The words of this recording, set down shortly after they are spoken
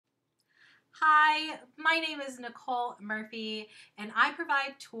Hi, my name is Nikol Murphy, and I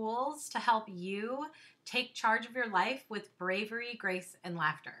provide tools to help you take charge of your life with bravery, grace, and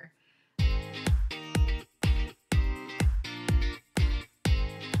laughter.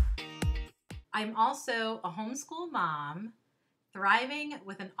 I'm also a homeschool mom, thriving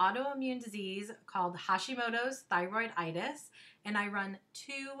with an autoimmune disease called Hashimoto's thyroiditis, and I run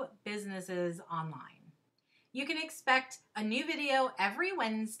 2 businesses online. You can expect a new video every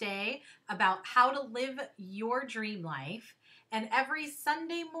Wednesday about how to live your dream life. And every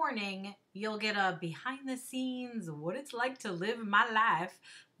Sunday morning, you'll get a behind the scenes, what it's like to live my life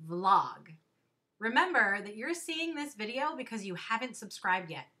vlog. Remember that you're seeing this video because you haven't subscribed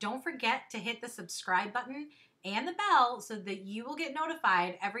yet. Don't forget to hit the subscribe button and the bell so that you will get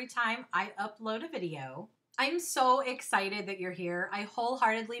notified every time I upload a video. I'm so excited that you're here. I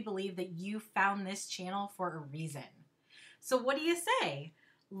wholeheartedly believe that you found this channel for a reason. So what do you say?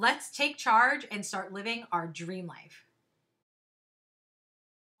 Let's take charge and start living our dream life.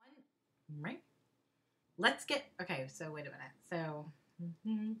 Right? Okay, so wait a minute. So